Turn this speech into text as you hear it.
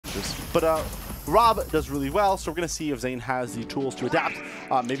changes. But Rob does really well, so we're going to see if Zane has the tools to adapt,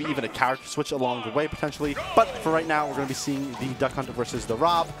 maybe even a character switch along the way potentially. But for right now, we're going to be seeing the Duck Hunt versus the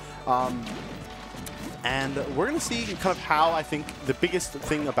Rob. And we're going to see kind of how I think the biggest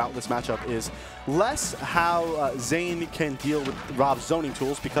thing about this matchup is less how Zane can deal with Rob's zoning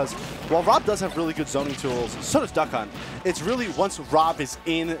tools, because while Rob does have really good zoning tools, so does Duck Hunt. It's really once Rob is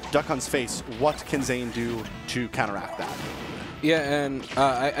in Duck Hunt's face, what can Zane do to counteract that? Yeah, and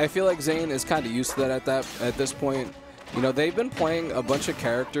I feel like Zane is kind of used to that at this point. You know, they've been playing a bunch of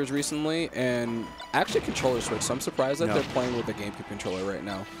characters recently, and actually controller switch, so I'm surprised that they're playing with the GameCube controller right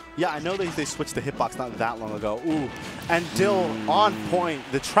now. Yeah, I know they switched the hitbox not that long ago. Ooh, and Dill on point.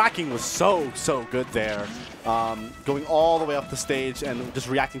 The tracking was so good there. Going all the way up the stage and just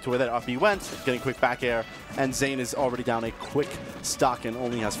reacting to where that up he went, getting quick back air, and Zane is already down a quick stock and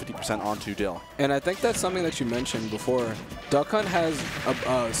only has 50% onto Dill. And I think that's something that you mentioned before. Duck Hunt has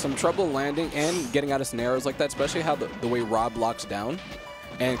some trouble landing and getting out of scenarios like that, especially how the way Rob locks down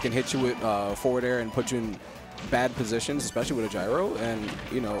and can hit you with forward air and put you in bad positions, especially with a gyro. And,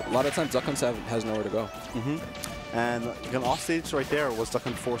 you know, a lot of times Duck Hunt has nowhere to go. And again, off stage right there was Duck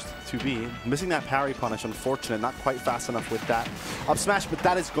Hunt forced to be. Missing that parry punish, unfortunate. Not quite fast enough with that up smash, but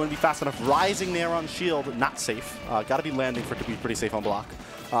that is going to be fast enough. Rising there on shield, not safe. Got to be landing for it to be pretty safe on block.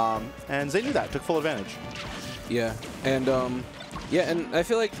 And Zane knew that, took full advantage. Yeah, and I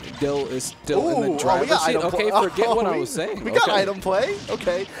feel like Dill is still in the driver's seat. Okay, forget what I was saying. We got item play.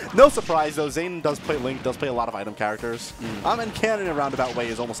 Okay. No surprise, though. Zane does play Link, does play a lot of item characters. And Can in a roundabout way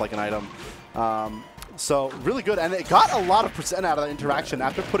is almost like an item. So really good. And it got a lot of percent out of that interaction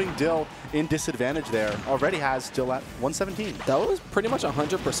after putting Dill in disadvantage there. Already has Dill at 117. That was pretty much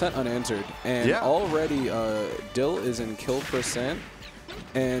 100% unanswered. And already Dill is in kill percent.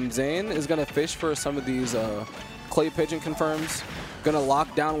 And Zane is going to fish for some of these clay pigeon confirms. Going to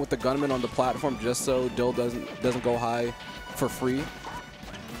lock down with the gunman on the platform just so Dill doesn't go high for free.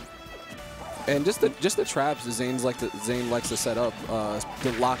 And just the traps that Zane likes to set up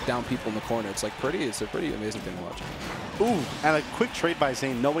to lock down people in the corner. It's a pretty amazing thing to watch. Ooh, and a quick trade by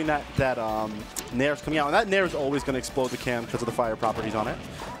Zane, knowing that Nair is coming out, and that Nair is always going to explode the cam because of the fire properties on it.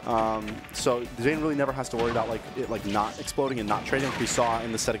 So Zane really never has to worry about it not exploding and not trading. We saw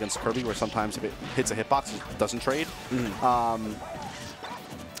in the set against Kirby where sometimes if it hits a hitbox, it doesn't trade.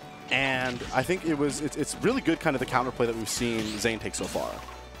 And I think it's really good kind of the counterplay that we've seen Zane take so far.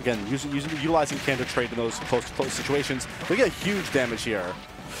 Again, utilizing Can to trade in those close situations. They get huge damage here.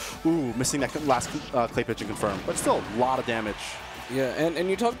 Ooh, missing that last clay pigeon confirm, but still a lot of damage. Yeah, and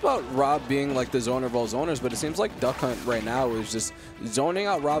you talked about Rob being like the zoner of all zoners, but it seems like Duck Hunt right now is just zoning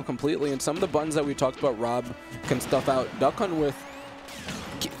out Rob completely. And some of the buttons that we talked about, Rob can stuff out. Duck Hunt with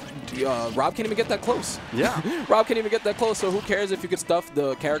Rob can't even get that close. Yeah. Rob can't even get that close, so who cares if you could stuff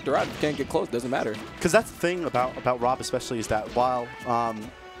the character out? If you can't get close, doesn't matter. Because that's the thing about Rob especially is that while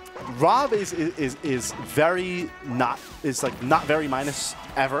Rob is very not very minus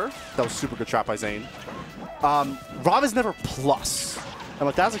ever. That was super good trap by Zane. Rob is never plus. And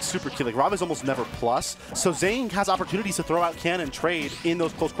that's super key. Rob is almost never plus. So Zane has opportunities to throw out Can and trade in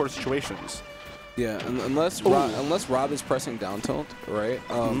those close quarter situations. Yeah, unless Rob is pressing down tilt, right?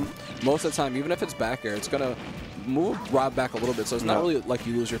 Most of the time, even if it's back air, it's gonna move Rob back a little bit. So it's not really like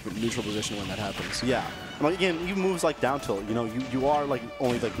you lose your neutral position when that happens. Yeah. Again, even moves like down tilt, you know, you are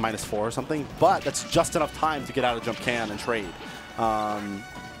only -4 or something, but that's just enough time to get out of jump Can and trade.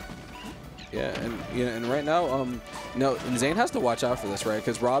 Yeah, and right now, and Zane has to watch out for this, right?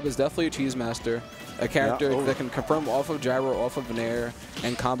 Because Rob is definitely a cheese master, a character that can confirm off of gyro, off of an air,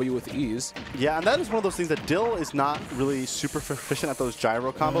 and combo you with ease. Yeah, and that is one of those things that Dill is not really super proficient at those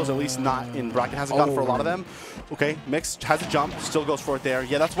gyro combos, at least not in bracket. Hasn't gone for a lot of them. Okay, Mix has a jump, still goes for it there.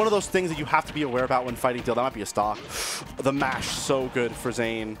 Yeah, that's one of those things that you have to be aware about when fighting Dill. That might be a stock. The mash, so good for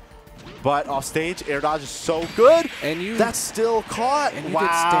Zane. But off stage, air dodge is so good. And that's still caught. And you did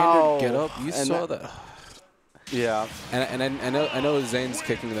standard get up. You saw that. Yeah. And I know Zane's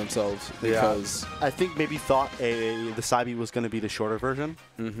kicking themselves because I think maybe thought the side B was going to be the shorter version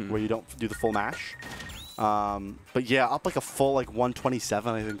where you don't do the full mash. But yeah, up a full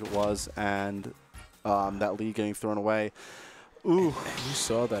 127, I think it was, and that lead getting thrown away. Ooh, you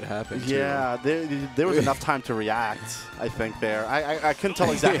saw that happen. Yeah, there was enough time to react. I think there. I couldn't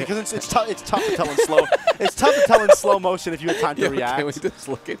tell exactly because it's tough to tell in slow. It's tough to tell in slow motion if you had time to react. Can we just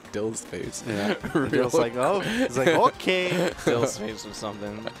look at Dill's face? Yeah, Dill's like, oh, he's like, okay. Dill's face or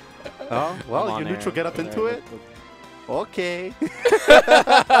something. Oh, well, your neutral get up into it. Okay.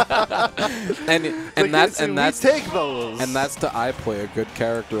 and that's take those. And that's the I play a good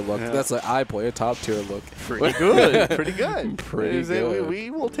character look. Yeah. That's the I play a top tier look. Pretty good. Pretty good. Pretty good. We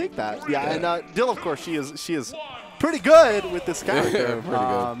will take that. Yeah. And Dill, of course, she is pretty good with this character. Pretty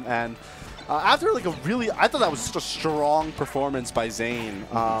good. And after like I thought that was such a strong performance by Zane.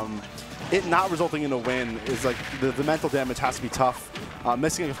 It not resulting in a win is like the mental damage has to be tough.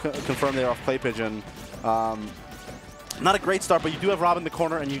 Missing a confirm there off Clay Pigeon. Not a great start, but you do have Rob in the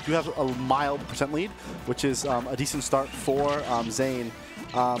corner, and you do have a mild % lead, which is a decent start for Zane.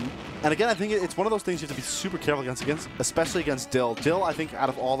 And again, I think it's one of those things you have to be super careful against, especially against Dill. Dill, I think, out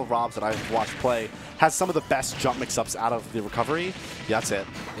of all the Robs that I've watched play, has some of the best jump mix-ups out of the recovery. Yeah, that's it.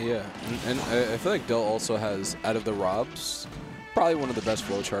 Yeah, and I feel like Dill also has, out of the Robs, probably one of the best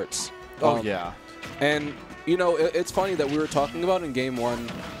flow charts. Yeah. And, you know, it's funny that we were talking about in Game 1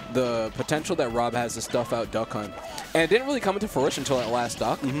 the potential that Rob has to stuff out Duck Hunt. And it didn't really come into fruition until that last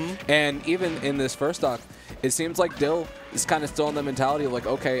stock. And even in this first stock, it seems like Dill is kind of still in the mentality of like,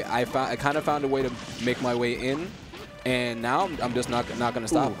 okay, I kind of found a way to make my way in, and now I'm just not going to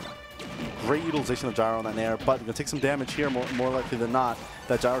stop. Great utilization of gyro on that nair, but going to take some damage here, more likely than not.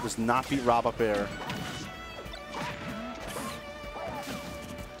 That gyro does not beat Rob up air.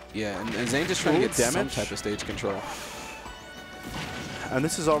 Yeah, and Zane just trying to get some type of stage control. And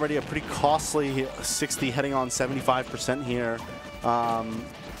this is already a pretty costly 60, heading on 75% here.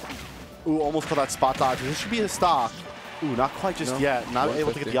 Ooh, almost caught that spot dodge. This should be his stock. Ooh, not quite just yet. Not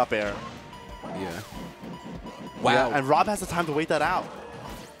able to get the up air. Yeah. Wow. Yeah, and Rob has the time to wait that out.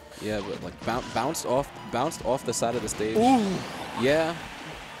 Yeah, but like bounced off the side of the stage. Ooh. Yeah.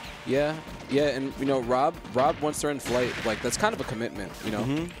 Yeah. Yeah, and you know, Rob once they're in flight, like that's kind of a commitment, you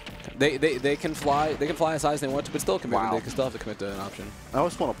know. They can fly as high as they want to, but still commit. They can still have to commit to an option. I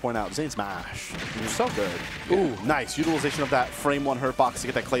always want to point out Zane's mash. So good. Ooh, nice utilization of that frame 1 hurt box to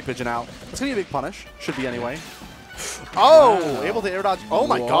get that Clay Pigeon out. That's gonna be a big punish. Should be anyway. Oh, able to air dodge. Oh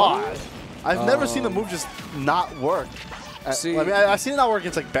my god. I've never seen the move just not work. See, I mean, I've seen it not work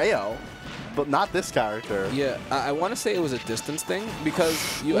against like Bayo, but not this character. Yeah, I want to say it was a distance thing because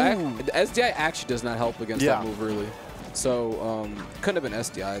SDI actually does not help against that move really. So couldn't have been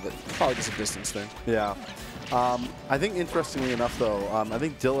SDI. That probably just a distance thing. Yeah. I think interestingly enough though, I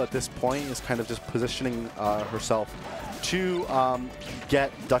think Dill at this point is kind of just positioning herself to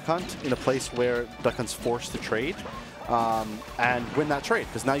get Duck Hunt in a place where Duck Hunt's forced to trade and win that trade.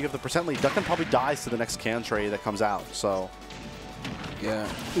 Because now you have the % lead. Duck Hunt probably dies to the next can trade that comes out. So yeah.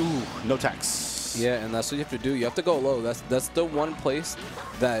 Ooh, no tax. Yeah, and that's what you have to do. You have to go low. That's the one place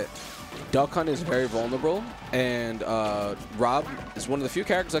that Duck Hunt is very vulnerable, and Rob is one of the few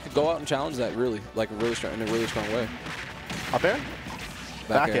characters that could go out and challenge that really, like in a really strong way. Up air?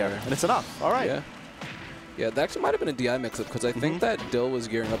 Back air. And it's enough. All right. Yeah. Yeah, that actually might have been a DI mix-up because I think that Dill was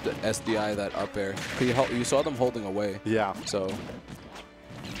gearing up to SDI that up air. You saw them holding away. Yeah. So.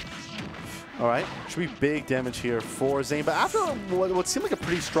 All right, should be big damage here for Zane. But after what seemed like a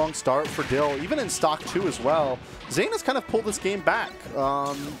pretty strong start for Dill, even in stock 2 as well, Zane has kind of pulled this game back,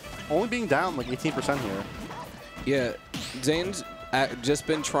 only being down like 18% here. Yeah, Zane's just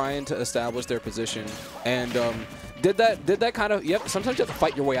been trying to establish their position, and did that kind of, sometimes you have to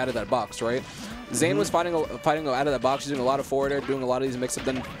fight your way out of that box, right? Zane was fighting out of that box, doing a lot of forward air, doing a lot of these mix-ups,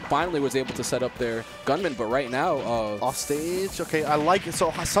 then finally was able to set up their gunman. But right now, off stage, okay, I like it.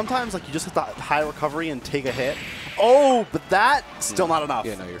 So sometimes like you just have to high recovery and take a hit. Oh, but that's still not enough.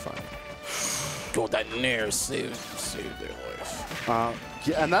 Yeah, no, you're fine. God, that nair saved their life.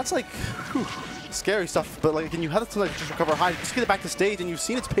 Yeah, and that's like scary stuff. But like, again, you have to like just recover high, just get it back to stage, and you've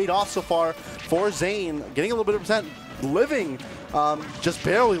seen it's paid off so far for Zane, getting a little bit of %, living just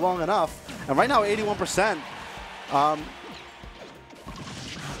barely long enough. And right now, 81%.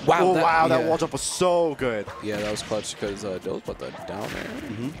 Wow, that wall jump was so good. Yeah, that was clutch because Dill put that down there.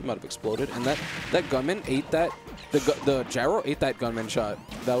 He might have exploded. And that gunman ate that. The gyro ate that gunman shot.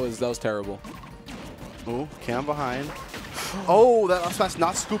 That was terrible. Ooh, Cam behind. Oh, that up smash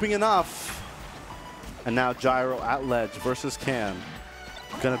not scooping enough. And now gyro at ledge versus Cam.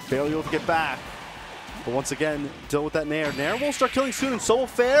 Gonna barely able to get back. But once again, Dill with that nair. Nair will start killing soon, and so will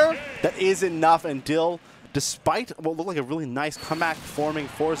Fair. That is enough, and Dill, despite what looked like a really nice comeback forming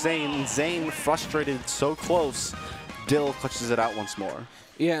for Zane, and Zane frustrated so close, Dill clutches it out once more.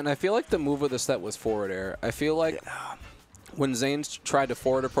 Yeah, and I feel like the move of the set was forward air. I feel like when Zane tried to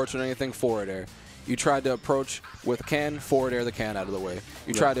forward approach with anything, forward air. You tried to approach with can, forward air the can out of the way.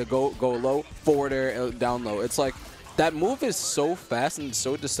 You tried to go low, forward air, down low. It's like, that move is so fast and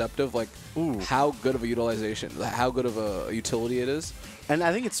so deceptive, like how good of a utilization, how good of a utility it is. And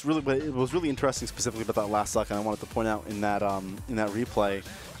I think it was really interesting specifically about that last stock, and I wanted to point out in that replay.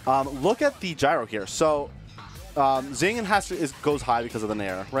 Look at the gyro here. So Zane goes high because of the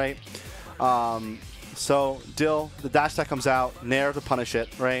nair, right? So Dill, the dash attack comes out, nair to punish it,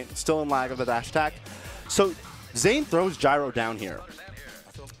 right? Still in lag of the dash attack. So Zane throws gyro down here.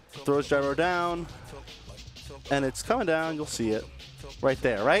 Throws gyro down, and it's coming down. You'll see it right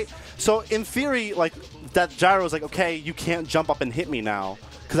there, right? So in theory, like, that gyro is like, okay, you can't jump up and hit me now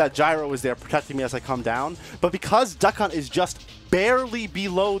because that gyro is there protecting me as I come down. But because Duck Hunt is just barely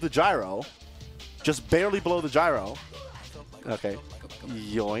below the gyro, just barely below the gyro, okay,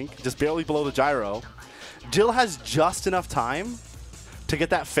 yoink, just barely below the gyro, Dill has just enough time to get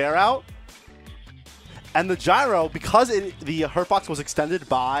that fair out. And the gyro, because the hurtbox was extended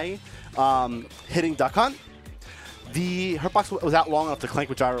by hitting Duck Hunt, the hurtbox was out long enough to clank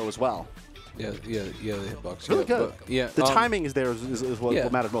with gyro as well. Yeah, the hitbox. Really good. But, yeah, the timing is there is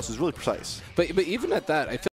what matters most. It's really precise. But even at that, I feel